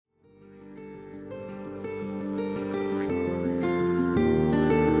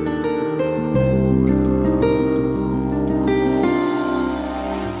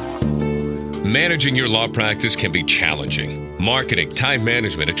Managing your law practice can be challenging. Marketing, time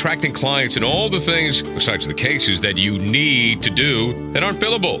management, attracting clients, and all the things, besides the cases that you need to do that aren't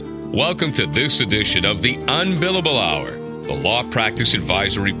billable. Welcome to this edition of the Un-Billable Hour, the Law Practice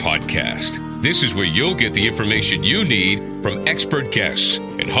Advisory Podcast. This is where you'll get the information you need from expert guests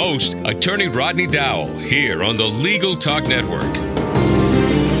and host Attorney Rodney Dowell here on the Legal Talk Network.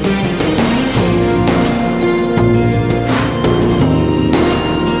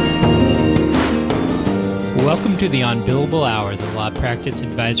 Welcome to the Un-Billable Hour, the Law Practice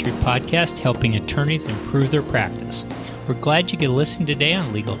Advisory Podcast, helping attorneys improve their practice. We're glad you could listen today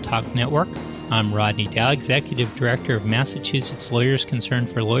on Legal Talk Network. I'm Rodney Dowell, Executive Director of Massachusetts Lawyers Concerned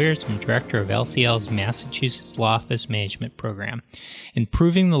for Lawyers and Director of LCL's Massachusetts Law Office Management Program,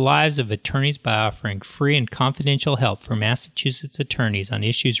 improving the lives of attorneys by offering free and confidential help for Massachusetts attorneys on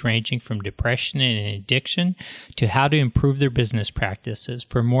issues ranging from depression and addiction to how to improve their business practices.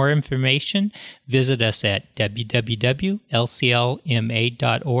 For more information, visit us at www.lclma.org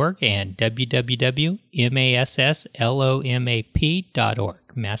and www.masslomap.org,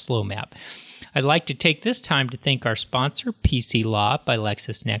 MassLoMap. I'd like to take this time to thank our sponsor, PC Law by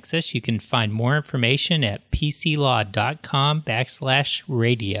LexisNexis. You can find more information at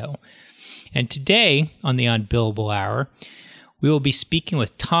pclaw.com/radio. And today on the Un-Billable Hour, we will be speaking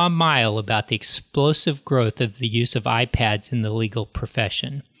with Tom Mighell about the explosive growth of the use of iPads in the legal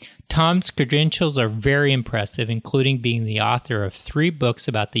profession. Tom's credentials are very impressive, including being the author of 3 books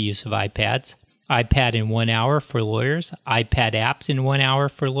about the use of iPads: iPad in 1 hour for lawyers, iPad apps in 1 hour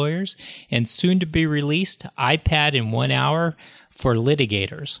for lawyers, and soon to be released, iPad in 1 hour for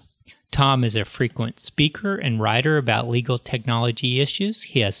litigators. Tom is a frequent speaker and writer about legal technology issues.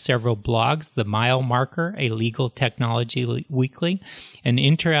 He has several blogs, The Mile Marker, a legal technology weekly, and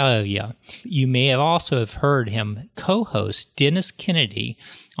inter alia. You may have also have heard him co-host Dennis Kennedy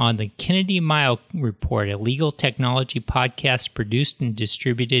on the Kennedy Mile Report, a legal technology podcast produced and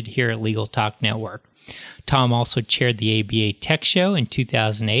distributed here at Legal Talk Network. Tom also chaired the ABA Tech Show in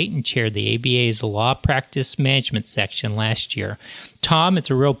 2008 and chaired the ABA's Law Practice Management section last year. Tom, it's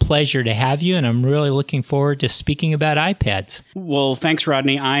a real pleasure to have you, and I'm really looking forward to speaking about iPads. Well, thanks,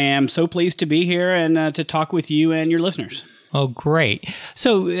 Rodney. I am so pleased to be here and to talk with you and your listeners. Oh, great.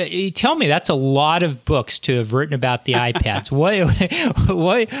 So tell me, that's a lot of books to have written about the iPads.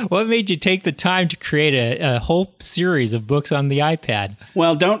 What made you take the time to create a whole series of books on the iPad?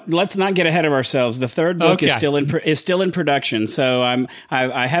 Well, let's not get ahead of ourselves. The third book is still in production. So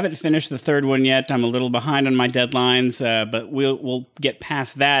I haven't finished the third one yet. I'm a little behind on my deadlines, but we'll get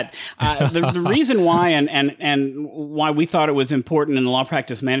past that. The reason why and why we thought it was important in the law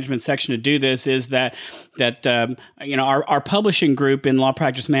practice management section to do this is that our publishing group in law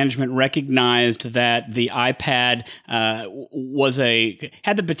practice management recognized that the iPad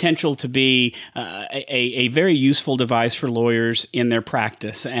had the potential to be a very useful device for lawyers in their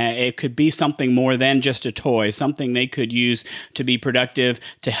practice. It could be something more than just a toy, something they could use to be productive,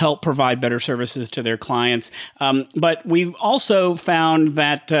 to help provide better services to their clients. But we've also found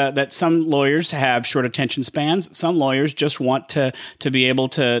that some lawyers have short attention spans. Some lawyers just want to be able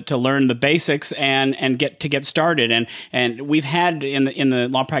to learn the basics and get started. And we've had in the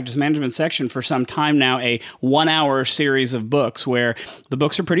law practice management section for some time now a 1 hour series of books where the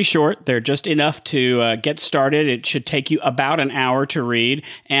books are pretty short. They're just enough to get started. It should take you about an hour to read.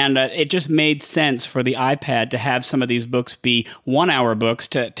 And it just made sense for the iPad to have some of these books be 1 hour books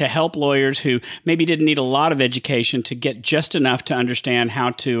to help lawyers who maybe didn't need a lot of education to get just enough to understand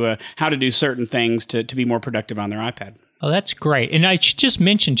how to do certain things to be more productive on their iPad. Oh, that's great. And I should just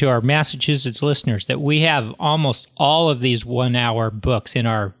mention to our Massachusetts listeners that we have almost all of these 1 hour books in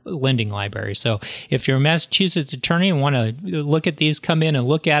our lending library. So if you're a Massachusetts attorney and want to look at these, come in and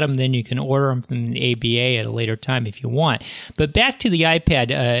look at them, then you can order them from the ABA at a later time if you want. But back to the iPad,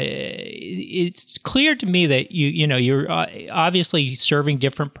 it's clear to me that you're obviously serving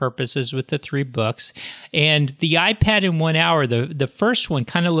different purposes with the 3 books. And the iPad in 1 hour, the first one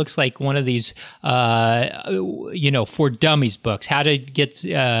kind of looks like one of these, for dummies books, how to get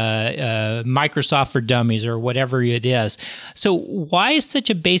Microsoft for Dummies or whatever it is. So why is such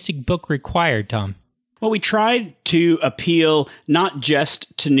a basic book required, Tom? Well, we tried to appeal not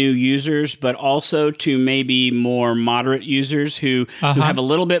just to new users, but also to maybe more moderate users who have a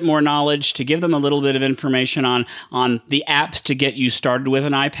little bit more knowledge, to give them a little bit of information on the apps to get you started with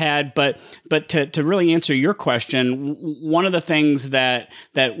an iPad. But to really answer your question, one of the things that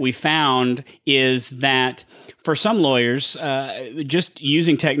we found is that for some lawyers, just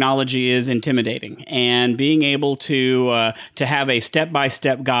using technology is intimidating, and being able to have a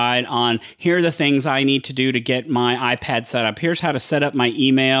step-by-step guide on here are the things I need to do to get my my iPad setup. Here's how to set up my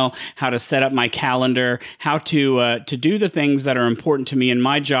email, how to set up my calendar, how to do the things that are important to me in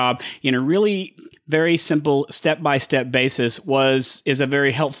my job in a really very simple step-by-step basis is a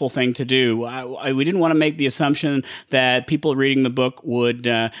very helpful thing to do. We didn't want to make the assumption that people reading the book would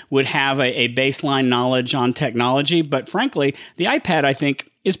have a baseline knowledge on technology, but frankly, the iPad, I think,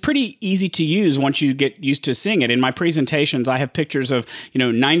 is pretty easy to use once you get used to seeing it. In my presentations, I have pictures of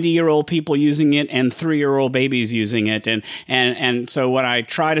 90-year-old people using it and 3-year-old babies using it, and so what I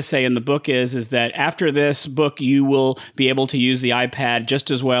try to say in the book is that after this book, you will be able to use the iPad just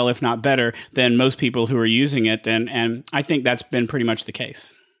as well, if not better, than most people who are using it, and I think that's been pretty much the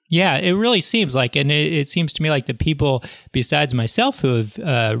case. Yeah, it really seems like, and it seems to me like the people besides myself who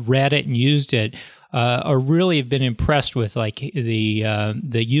have read it and used it or really have been impressed with like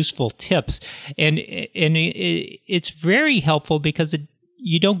the useful tips, and it's very helpful because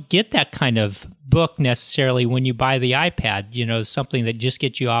you don't get that kind of book necessarily when you buy the iPad. Something that just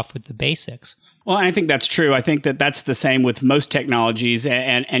gets you off with the basics. Well, I think that's true. I think that that's the same with most technologies,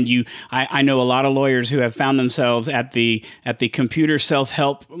 and I know a lot of lawyers who have found themselves at the computer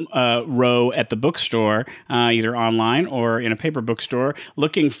self-help row at the bookstore, either online or in a paper bookstore,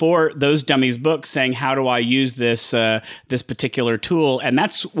 looking for those dummies books, saying, "How do I use this particular tool?" And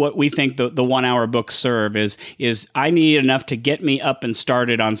that's what we think the 1 hour books serve is I need enough to get me up and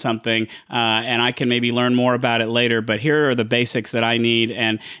started on something, and I can maybe learn more about it later. But here are the basics that I need,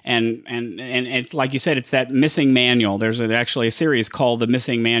 and it's like you said, it's that missing manual. There's actually a series called The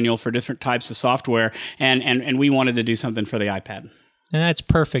Missing Manual for different types of software, and we wanted to do something for the iPad. And that's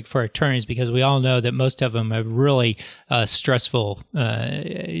perfect for attorneys because we all know that most of them have really stressful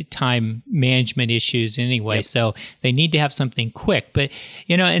time management issues anyway. Yep. So they need to have something quick. But,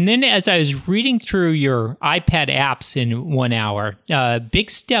 and then as I was reading through your iPad apps in 1 hour,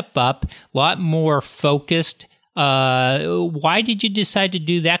 big step up, a lot more focused. Why did you decide to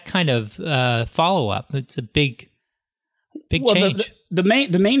do that kind of follow-up? It's a big change. The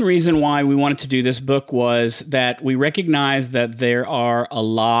main reason why we wanted to do this book was that we recognize that there are a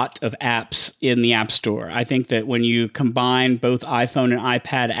lot of apps in the App Store. I think that when you combine both iPhone and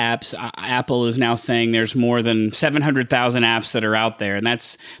iPad apps, Apple is now saying there's more than 700,000 apps that are out there, and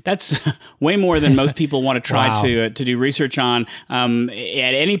that's way more than most people want to try wow. to do research on at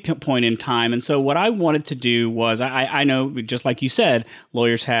any point in time. And so what I wanted to do was, I know, just like you said,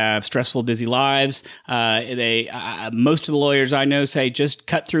 lawyers have stressful, busy lives. Most of the lawyers I know say, just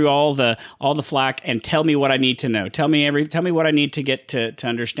cut through all the flack and tell me what I need to know. Tell me what I need to get to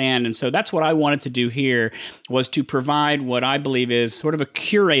understand. And so that's what I wanted to do here, was to provide what I believe is sort of a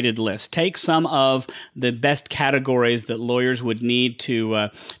curated list. Take some of the best categories that lawyers would need to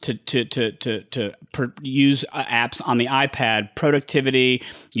use apps on the iPad: productivity,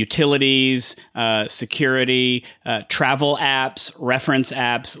 utilities, security, travel apps, reference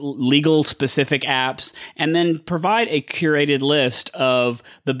apps, legal specific apps, and then provide a curated list of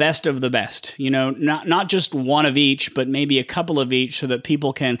the best, not just one of each, but maybe a couple of each, so that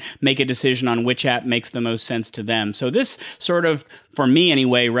people can make a decision on which app makes the most sense to them. So this sort of, for me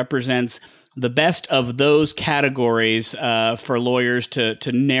anyway, represents the best of those categories for lawyers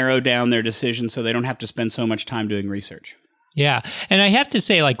to narrow down their decisions so they don't have to spend so much time doing research. Yeah. And I have to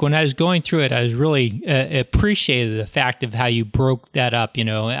say, like, when I was going through it, I was really appreciated the fact of how you broke that up,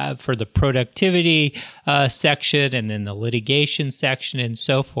 for the productivity section and then the litigation section and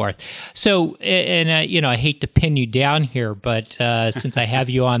so forth. So, I hate to pin you down here, but since I have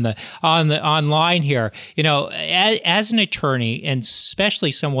you on the online here, as an attorney, and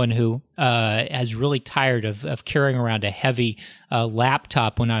especially someone who is really tired of carrying around a heavy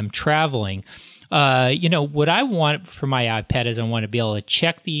laptop when I'm traveling, what I want for my iPad is I want to be able to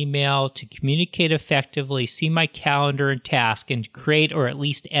check the email, to communicate effectively, see my calendar and task, and create or at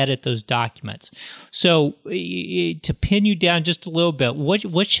least edit those documents. So to pin you down just a little bit,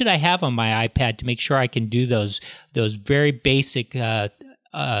 what should I have on my iPad to make sure I can do those very basic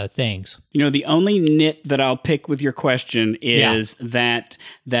things? The only nit that I'll pick with your question is that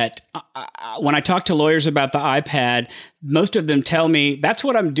when I talk to lawyers about the iPad, most of them tell me that's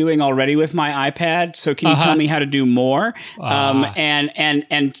what I'm doing already with my iPad. So can you tell me how to do more? But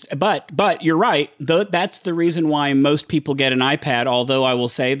you're right. That's the reason why most people get an iPad. Although I will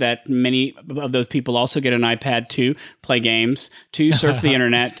say that many of those people also get an iPad to play games, to surf the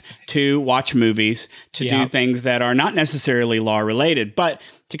internet, to watch movies, to do things that are not necessarily law related. But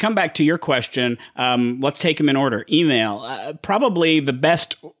to come back to your question, let's take them in order. Email, probably the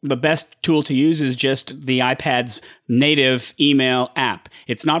best tool to use is just the iPad's native email app.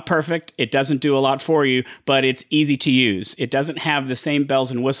 It's not perfect. It doesn't do a lot for you, but it's easy to use. It doesn't have the same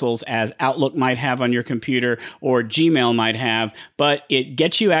bells and whistles as Outlook might have on your computer or Gmail might have, but it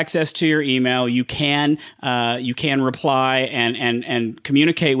gets you access to your email. You can reply and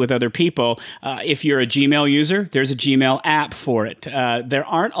communicate with other people. If you're a Gmail user, there's a Gmail app for it. There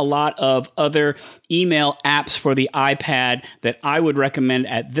aren't a lot of other email apps for the iPad that I would recommend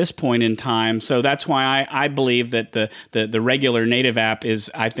at this point in time. So that's why I believe that the regular native app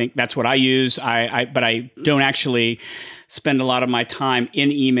is, I think that's what I use. But I don't actually spend a lot of my time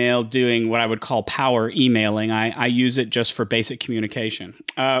in email doing what I would call power emailing. I use it just for basic communication.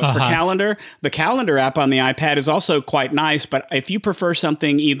 For calendar, the calendar app on the iPad is also quite nice, but if you prefer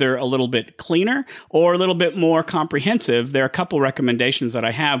something either a little bit cleaner or a little bit more comprehensive, there are a couple recommendations that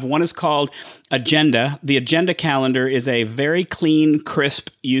I have. One is called Agenda. The Agenda calendar is a very clean, crisp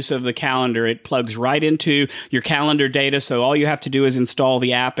use of the calendar. It plugs right into your calendar data, so all you have to do is install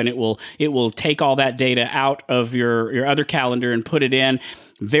the app, and it will take all that data out of your other calendar and put it in.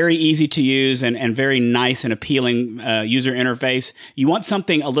 Very easy to use and very nice and appealing user interface. You want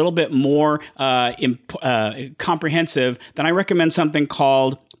something a little bit more comprehensive, then I recommend something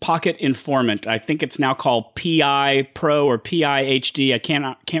called Pocket Informant. I think it's now called PI Pro or PI HD. I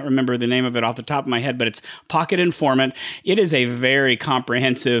can't remember the name of it off the top of my head, but it's Pocket Informant. It is a very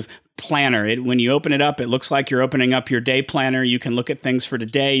comprehensive planner. When you open it up, it looks like you're opening up your day planner. You can look at things for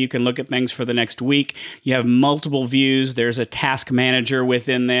today. You can look at things for the next week. You have multiple views. There's a task manager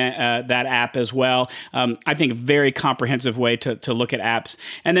within that app as well. I think a very comprehensive way to look at apps.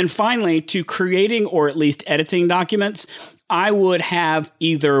 And then finally, to creating or at least editing documents, I would have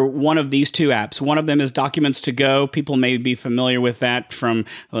either one of these two apps. One of them is Documents to Go. People may be familiar with that from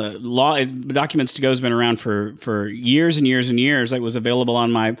law. Documents to Go has been around for years and years and years. It was available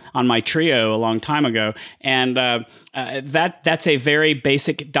on my Trio a long time ago, and that's a very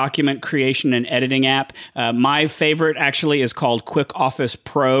basic document creation and editing app. My favorite actually is called Quick Office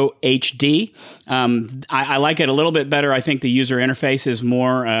Pro HD. I like it a little bit better. I think the user interface is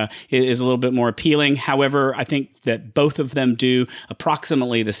a little bit more appealing. However, I think that both of them do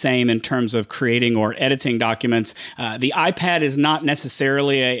approximately the same in terms of creating or editing documents. The iPad is not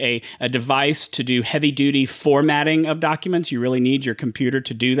necessarily a device to do heavy-duty formatting of documents. You really need your computer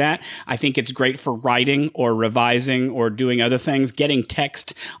to do that. I think it's great for writing or revising or doing other things, getting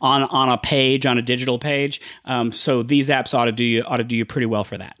text on a page, on a digital page. So these apps ought to do you pretty well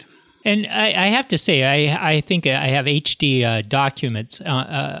for that. And I have to say, I think I have HD documents,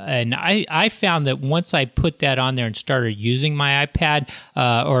 and I found that once I put that on there and started using my iPad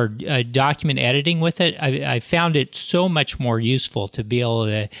or document editing with it, I found it so much more useful to be able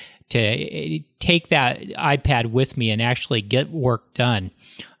to take that iPad with me and actually get work done.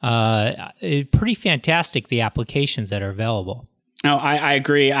 Pretty fantastic, the applications that are available. No, I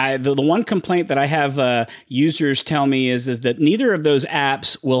agree. The one complaint that I have users tell me is that neither of those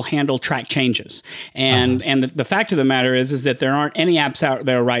apps will handle track changes. And the fact of the matter is that there aren't any apps out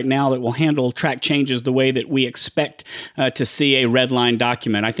there right now that will handle track changes the way that we expect to see a red line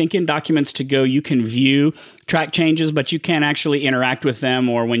document. I think in Documents to Go, you can view track changes, but you can't actually interact with them,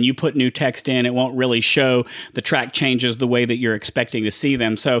 or when you put new text in, it won't really show the track changes the way that you're expecting to see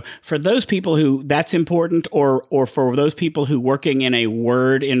them. So for those people who that's important, or for those people who working in a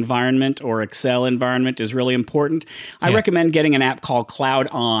Word environment or Excel environment is really important, I recommend getting an app called Cloud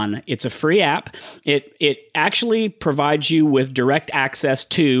On. It's a free app. It actually provides you with direct access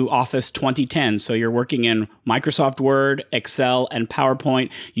to Office 2010. So you're working in Microsoft Word, Excel, and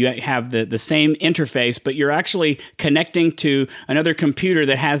PowerPoint. You have the same interface, but you're actually connecting to another computer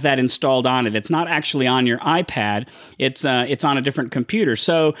that has that installed on it. It's not actually on your iPad. It's on a different computer.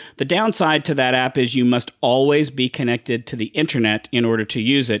 So the downside to that app is you must always be connected to the internet in order to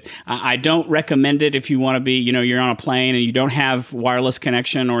use it. I don't recommend it if you want to be, you're on a plane and you don't have wireless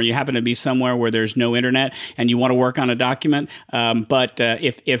connection, or you happen to be somewhere where there's no internet and you want to work on a document. But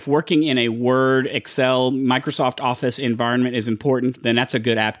if working in a Word, Excel, Microsoft Office environment is important, then that's a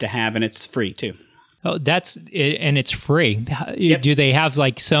good app to have, and it's free too. Oh, and it's free. Yep. Do they have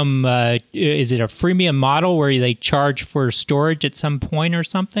like some, is it a freemium model where they charge for storage at some point or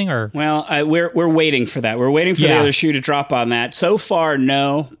something? Or Well, we're waiting for that. We're waiting for the other shoe to drop on that. So far,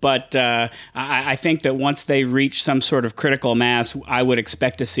 no, but I think that once they reach some sort of critical mass, I would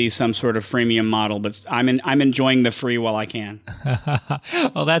expect to see some sort of freemium model, but I'm enjoying the free while I can.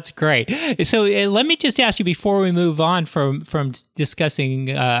 Well, that's great. So let me just ask you before we move on from discussing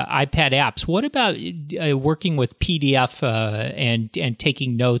iPad apps, what about working with PDF and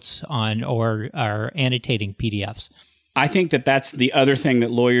taking notes on or annotating PDFs? I think that's the other thing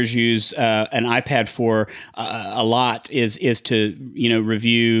that lawyers use an iPad for a lot is to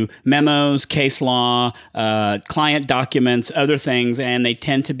review memos, case law, client documents, other things, and they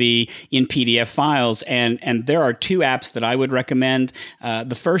tend to be in PDF files. And there are two apps that I would recommend.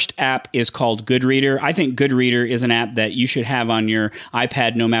 The first app is called Goodreader. I think Goodreader is an app that you should have on your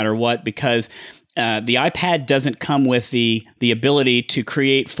iPad no matter what, because the iPad doesn't come with the ability to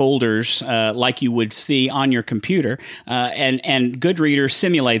create folders like you would see on your computer, and Goodreader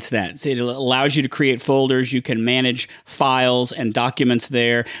simulates that. So it allows you to create folders. You can manage files and documents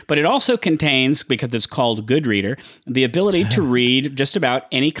there, but it also contains, because it's called Goodreader, the ability to read just about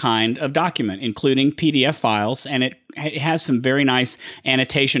any kind of document, including PDF files, and it has some very nice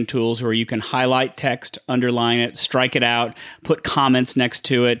annotation tools where you can highlight text, underline it, strike it out, put comments next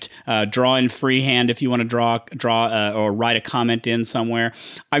to it, draw in freehand if you want to draw or write a comment in somewhere.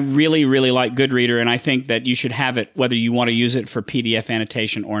 I really, really like Goodreader, and I think that you should have it whether you want to use it for PDF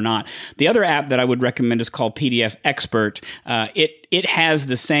annotation or not. The other app that I would recommend is called PDF Expert. It has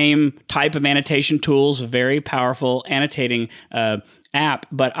the same type of annotation tools, very powerful annotating app,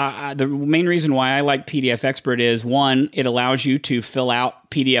 but the main reason why I like PDF Expert is, one, it allows you to fill out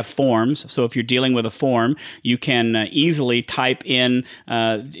PDF forms. So if you're dealing with a form, you can easily type in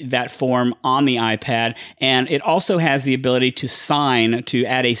that form on the iPad. And it also has the ability to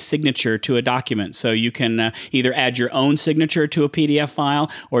add a signature to a document. So you can either add your own signature to a PDF file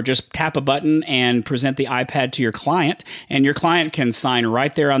or just tap a button and present the iPad to your client. And your client can sign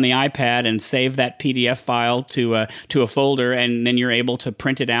right there on the iPad and save that PDF file to a folder. And then you're able to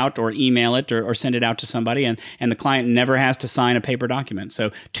print it out or email it or send it out to somebody. And the client never has to sign a paper document. So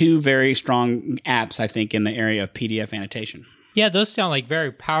two very strong apps, I think, in the area of PDF annotation. Yeah, those sound like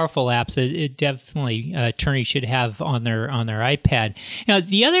very powerful apps. It definitely attorneys should have on their iPad. Now,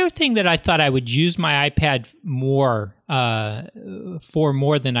 the other thing that I thought I would use my iPad more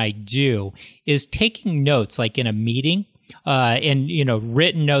than I do is taking notes, like in a meeting. And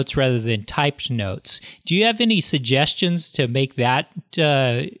written notes rather than typed notes. Do you have any suggestions to make that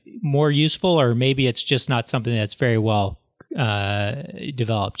more useful, or maybe it's just not something that's very well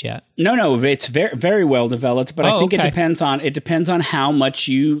developed yet? No, it's very, very well developed, but I think it depends on how much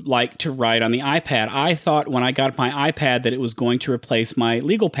you like to write on the iPad. I thought when I got my iPad that it was going to replace my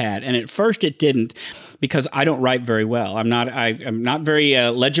legal pad, and at first it didn't, because I don't write very well. I'm not very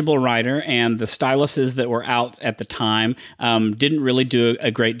legible writer, and the styluses that were out at the time didn't really do a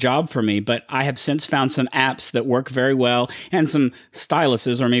great job for me. But I have since found some apps that work very well, and some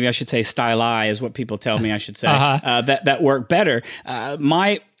styluses, or maybe I should say styli is what people tell me I should say, that work better.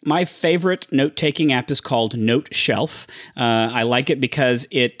 My favorite note-taking app is called Note Shelf. I like it because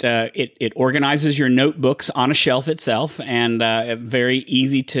it organizes your notebooks on a shelf itself, and very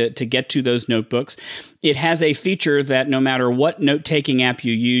easy to get to those notebooks. It has a feature that no matter what note-taking app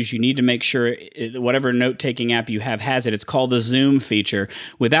you use, you need to make sure whatever note-taking app you have has it. It's called the Zoom feature.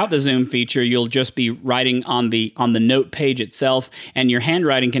 Without the Zoom feature, you'll just be writing on the note page itself, and your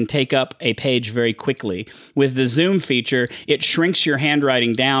handwriting can take up a page very quickly. With the Zoom feature, it shrinks your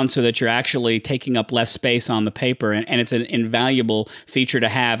handwriting down so that you're actually taking up less space on the paper, and it's an invaluable feature to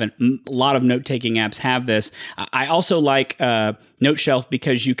have, and a lot of note-taking apps have this. I also like Note Shelf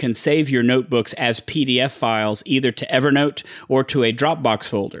because you can save your notebooks as PDF files either to Evernote or to a Dropbox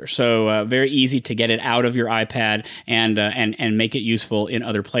folder. So very easy to get it out of your iPad and make it useful in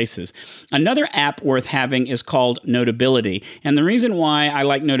other places. Another app worth having is called Notability. And the reason why I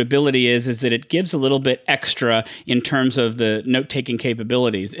like Notability is that it gives a little bit extra in terms of the note-taking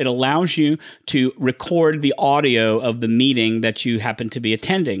capabilities. It allows you to record the audio of the meeting that you happen to be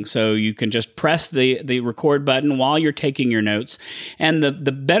attending. So you can just press the record button while you're taking your notes. And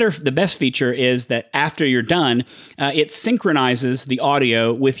the best feature is that after you're done, it synchronizes the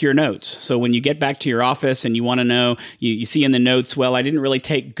audio with your notes. So when you get back to your office and you want to know, you see in the notes, well, I didn't really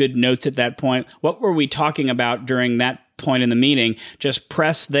take good notes at that point. What were we talking about during that point in the meeting? Just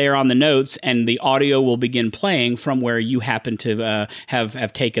press there on the notes and the audio will begin playing from where you happen to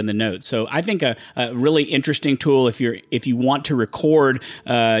have taken the notes. So I think a really interesting tool if you want to record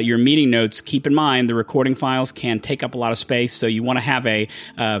your meeting notes. Keep in mind the recording files can take up a lot of space, so you want to have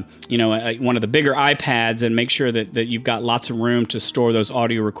one of the bigger iPads and make sure that you've got lots of room to store those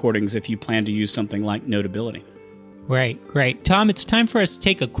audio recordings if you plan to use something like Notability. Great. Tom, it's time for us to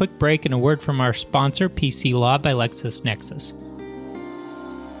take a quick break and a word from our sponsor, PC Law by LexisNexis.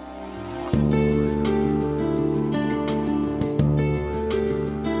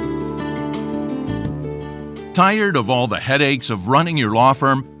 Tired of all the headaches of running your law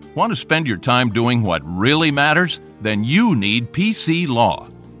firm? Want to spend your time doing what really matters? Then you need PC Law.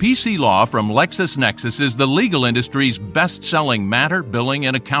 PC Law from LexisNexis is the legal industry's best-selling matter, billing,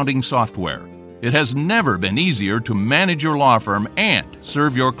 and accounting software. It has never been easier to manage your law firm and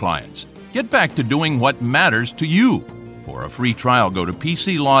serve your clients. Get back to doing what matters to you. For a free trial, go to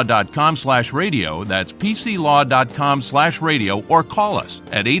pclaw.com/radio. That's pclaw.com/radio, or call us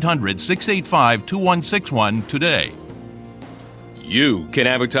at 800-685-2161 today. You can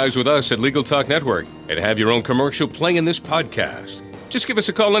advertise with us at Legal Talk Network and have your own commercial play in this podcast. Just give us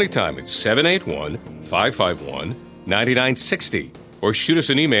a call anytime at 781-551-9960 or shoot us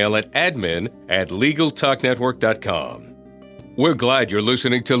an email at admin@LegalTalkNetwork.com. We're glad you're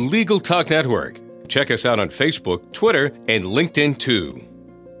listening to Legal Talk Network. Check us out on Facebook, Twitter, and LinkedIn too.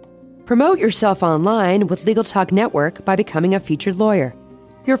 Promote yourself online with Legal Talk Network by becoming a featured lawyer.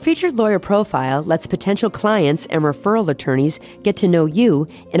 Your featured lawyer profile lets potential clients and referral attorneys get to know you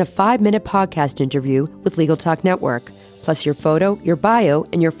in a 5-minute podcast interview with Legal Talk Network, plus your photo, your bio,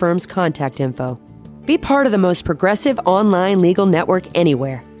 and your firm's contact info. Be part of the most progressive online legal network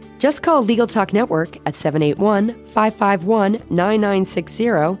anywhere. Just call Legal Talk Network at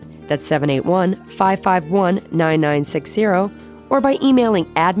 781-551-9960. That's 781-551-9960. Or by emailing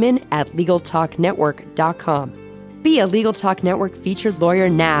admin@LegalTalkNetwork.com. Be a Legal Talk Network featured lawyer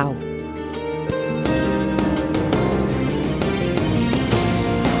now.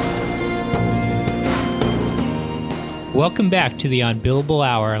 Welcome back to the Un-Billable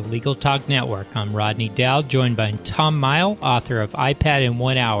Hour on Legal Talk Network. I'm Rodney Dowell, joined by Tom Mighell, author of iPad in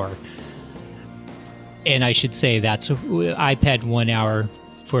 1 hour. And I should say that's iPad in 1 hour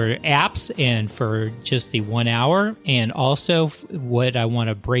for apps and for just the 1 hour. And also what I want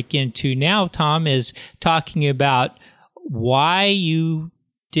to break into now, Tom, is talking about why you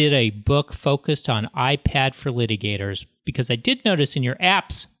did a book focused on iPad for litigators. Because I did notice in your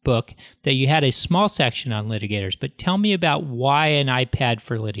apps book that you had a small section on litigators. But tell me about why an iPad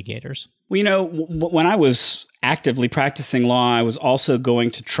for litigators. Well, you know, when I was actively practicing law, I was also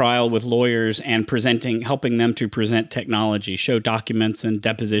going to trial with lawyers and helping them to present technology, show documents and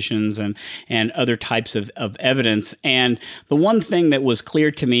depositions and other types of evidence. And the one thing that was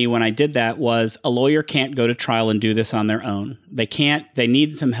clear to me when I did that was a lawyer can't go to trial and do this on their own. They can't. They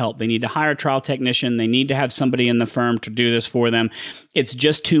need some help. They need to hire a trial technician. They need to have somebody in the firm to do this for them. It's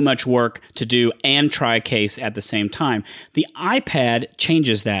just too much work to do and try a case at the same time. The iPad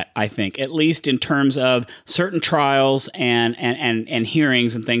changes that, I think, at least in terms of certain trials and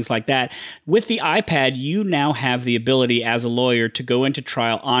hearings and things like that. With the iPad, you now have the ability as a lawyer to go into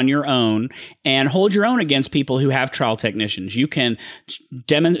trial on your own and hold your own against people who have trial technicians. You can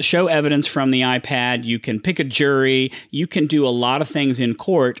show evidence from the iPad. You can pick a jury. You can do a lot of things in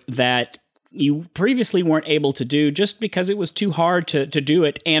court that you previously weren't able to do just because it was too hard to do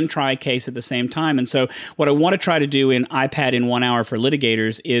it and try a case at the same time. And so what I want to try to do in iPad in 1 hour for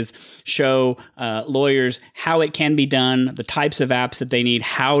litigators is show lawyers how it can be done, the types of apps that they need,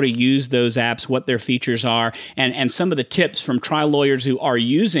 how to use those apps, what their features are, and some of the tips from trial lawyers who are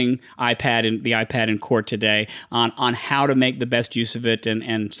using the iPad in court today on how to make the best use of it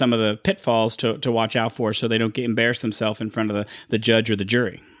and some of the pitfalls to watch out for so they don't embarrass themselves in front of the judge or the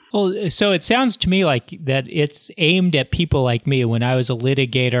jury. Well, so it sounds to me like that it's aimed at people like me when I was a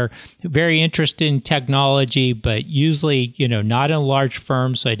litigator, very interested in technology, but usually, not in a large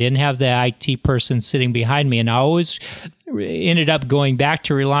firm. So I didn't have the IT person sitting behind me. And I always ended up going back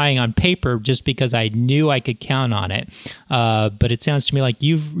to relying on paper just because I knew I could count on it. But it sounds to me like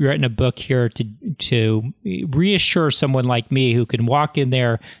you've written a book here to reassure someone like me who can walk in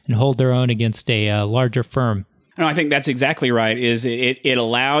there and hold their own against a larger firm. No, I think that's exactly right. It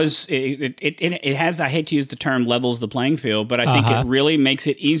allows it has, I hate to use the term levels the playing field, but I think it really makes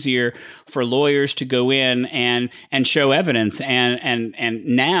it easier for lawyers to go in and show evidence. And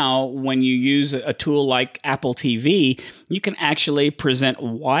now when you use a tool like Apple TV, you can actually present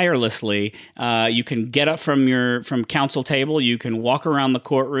wirelessly. You can get up from counsel table. You can walk around the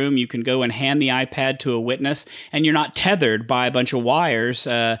courtroom. You can go and hand the iPad to a witness, and you're not tethered by a bunch of wires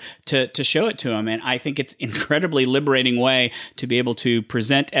to show it to them. And I think it's incredibly liberating way to be able to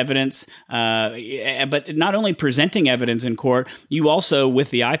present evidence, but not only presenting evidence in court, you also, with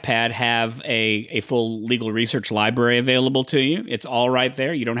the iPad, have a full legal research library available to you. It's all right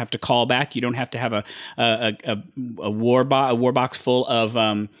there. You don't have to call back. You don't have to have a war box full of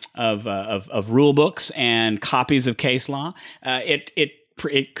rule books and copies of case law.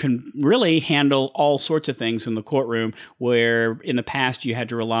 It can really handle all sorts of things in the courtroom where in the past you had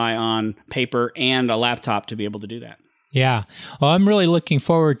to rely on paper and a laptop to be able to do that. Yeah. Well, I'm really looking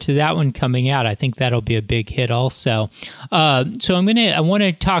forward to that one coming out. I think that'll be a big hit also. So I want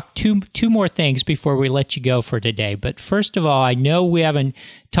to talk two more things before we let you go for today. But first of all, I know we haven't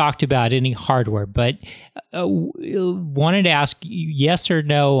talked about any hardware, but wanted to ask yes or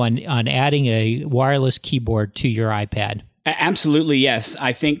no on adding a wireless keyboard to your iPad. Absolutely, yes.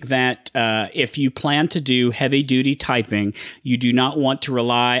 I think that if you plan to do heavy-duty typing, you do not want to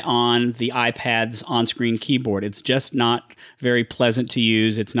rely on the iPad's on-screen keyboard. It's just not very pleasant to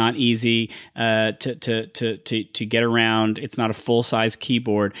use. It's not easy to get around. It's not a full-size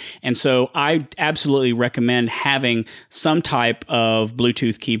keyboard. And so I absolutely recommend having some type of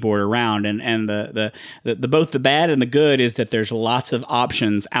Bluetooth keyboard around. And the both the bad and the good is that there's lots of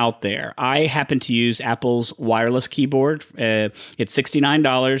options out there. I happen to use Apple's wireless keyboard. It's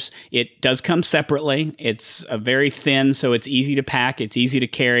 $69. It does come separately. It's very thin, so it's easy to pack. It's easy to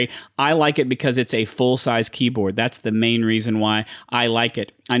carry. I like it because it's a full-size keyboard. That's the main reason why I like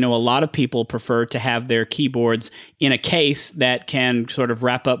it. I know a lot of people prefer to have their keyboards in a case that can sort of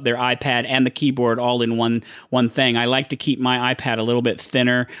wrap up their iPad and the keyboard all in one thing. I like to keep my iPad a little bit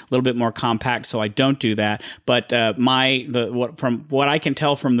thinner, a little bit more compact, so I don't do that. But from what I can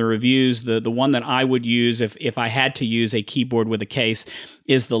tell from the reviews, the one that I would use if I had to use a keyboard with a case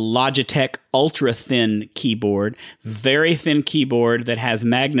is the Logitech ultra thin keyboard. Very thin keyboard that has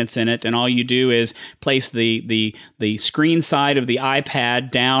magnets in it, and all you do is place the screen side of the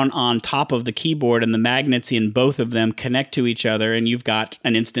iPad down on top of the keyboard, and the magnets in both of them connect to each other, and you've got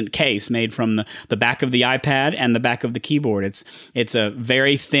an instant case made from the back of the iPad and the back of the keyboard. It's a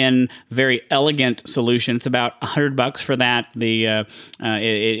very thin, very elegant solution. It's about $100 for that.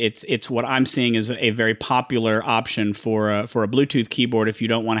 It's what I'm seeing is a very popular option for a Bluetooth keyboard if you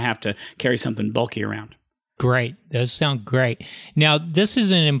don't want to have to carry something bulky around. Great. Those sound great. Now, this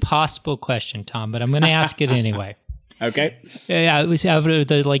is an impossible question, Tom, but I'm going to ask it anyway. Okay. Yeah, it was out of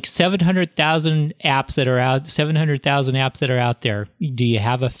the like 700,000 apps that are out there. Do you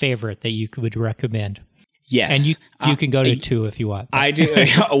have a favorite that you would recommend? Yes. And you can go to two if you want. I do.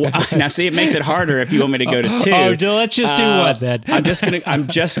 Now, see, it makes it harder if you want me to go to two. Let's just do one then. I'm just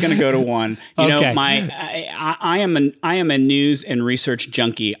gonna go to one. You know, I am a news and research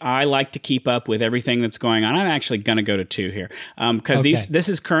junkie. I like to keep up with everything that's going on. I'm actually gonna go to two here because this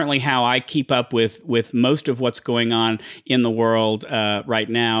is currently how I keep up with most of what's going on in the world right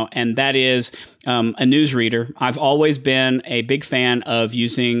now, and that is a newsreader. I've always been a big fan of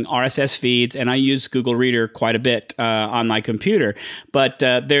using RSS feeds, and I use Google Reader quite a bit on my computer. But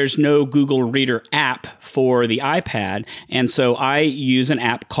there's no Google Reader app for the iPad, and so I use an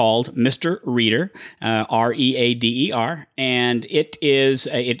app called Mr. Reader, Reader, and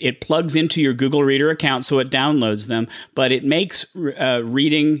it plugs into your Google Reader account, so it downloads them. But it makes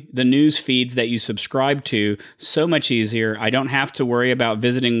reading the news feeds that you subscribe to so much easier. I don't have to worry about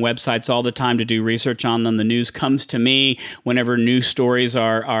visiting websites all the time to do research on them. The news comes to me whenever news stories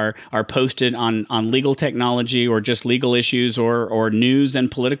are posted on legal technology or just legal issues or news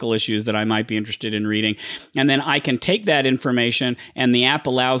and political issues that I might be interested in reading. And then I can take that information, and the app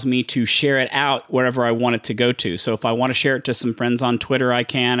allows me to share it out wherever I want it to go to. So if I want to share it to some friends on Twitter, I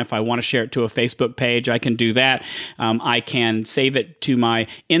can. If I want to share it to a Facebook page, I can do that. I can save it to my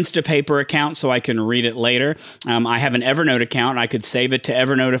Instapaper account so I can read it later. I have an Evernote account. I could save it to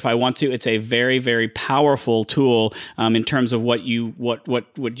Evernote if I want to. It's a very, very powerful tool in terms of what you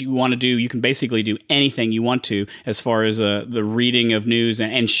want to do. You can basically do anything you want to as far as the reading of news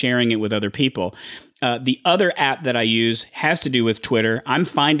and sharing it with other people. The other app that I use has to do with Twitter. I'm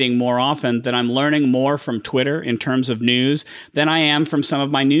finding more often that I'm learning more from Twitter in terms of news than I am from some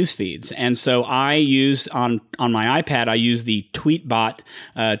of my news feeds. And so I use on my iPad, I use the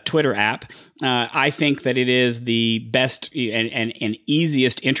Tweetbot Twitter app. I think that it is the best and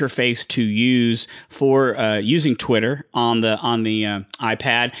easiest interface to use for using Twitter on the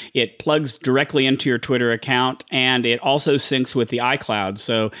iPad. It plugs directly into your Twitter account, and it also syncs with the iCloud.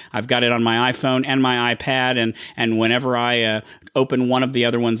 So I've got it on my iPhone and my iPad, and whenever I open one of the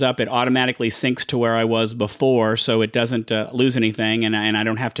other ones up, it automatically syncs to where I was before, so it doesn't lose anything, and I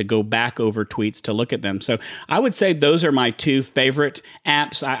don't have to go back over tweets to look at them. So I would say those are my two favorite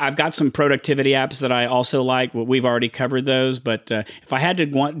apps. I've got some productivity apps that I also like. We've already covered those, but if I had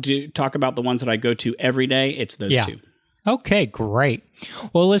to talk about the ones that I go to every day, it's those two. Okay, great.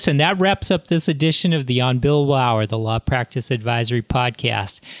 Well, listen, that wraps up this edition of the Un-Billable Hour, the Law Practice Advisory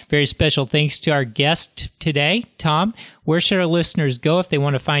Podcast. Very special thanks to our guest today, Tom. Where should our listeners go if they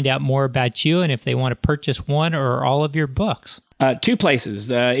want to find out more about you and if they want to purchase one or all of your books? Two places.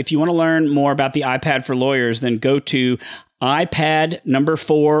 If you want to learn more about the iPad for lawyers, then go to iPad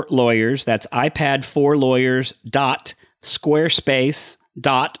 4 Lawyers. That's iPad4lawyers.com.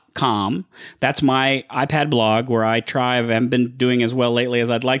 squarespace.com. That's my iPad blog where I haven't been doing as well lately as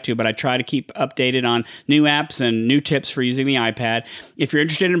I'd like to, but I try to keep updated on new apps and new tips for using the iPad. If you're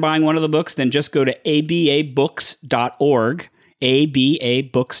interested in buying one of the books, then just go to ababooks.org.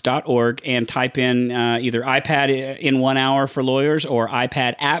 ababooks.org and type in either iPad in 1 hour for lawyers or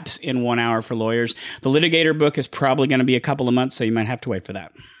iPad apps in 1 hour for lawyers. The Litigator book is probably going to be a couple of months, so you might have to wait for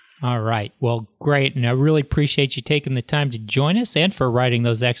that. All right. Well, great. And I really appreciate you taking the time to join us and for writing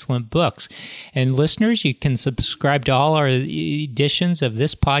those excellent books. And listeners, you can subscribe to all our editions of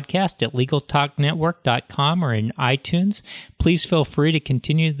this podcast at LegalTalkNetwork.com or in iTunes. Please feel free to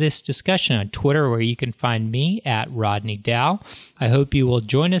continue this discussion on Twitter, where you can find me at Rodney Dowell. I hope you will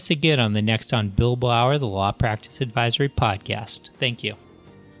join us again on the next Un-Billable Hour, the Law Practice Advisory Podcast. Thank you.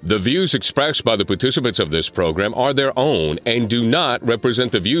 The views expressed by the participants of this program are their own and do not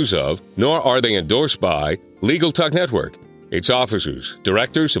represent the views of, nor are they endorsed by, Legal Talk Network, its officers,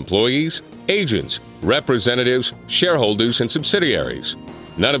 directors, employees, agents, representatives, shareholders, and subsidiaries.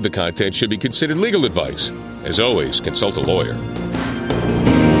 None of the content should be considered legal advice. As always, consult a lawyer.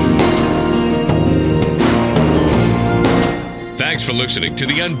 Thanks for listening to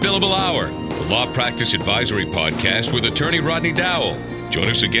the Un-Billable Hour, the Law Practice Advisory Podcast with Attorney Rodney Dowell. Join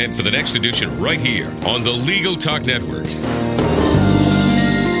us again for the next edition right here on the Legal Talk Network.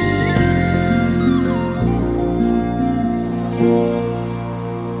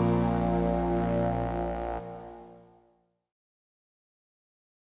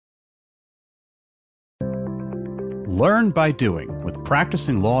 Learn by doing with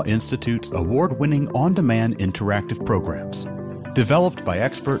Practicing Law Institute's award-winning on-demand interactive programs. Developed by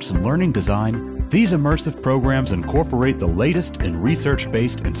experts in learning design, these immersive programs incorporate the latest in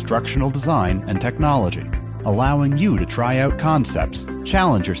research-based instructional design and technology, allowing you to try out concepts,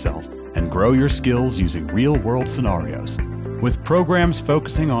 challenge yourself, and grow your skills using real-world scenarios. With programs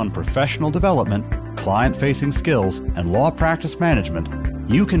focusing on professional development, client-facing skills, and law practice management,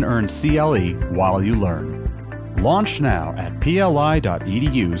 you can earn CLE while you learn. Launch now at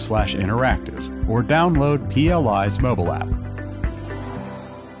pli.edu/interactive or download PLI's mobile app.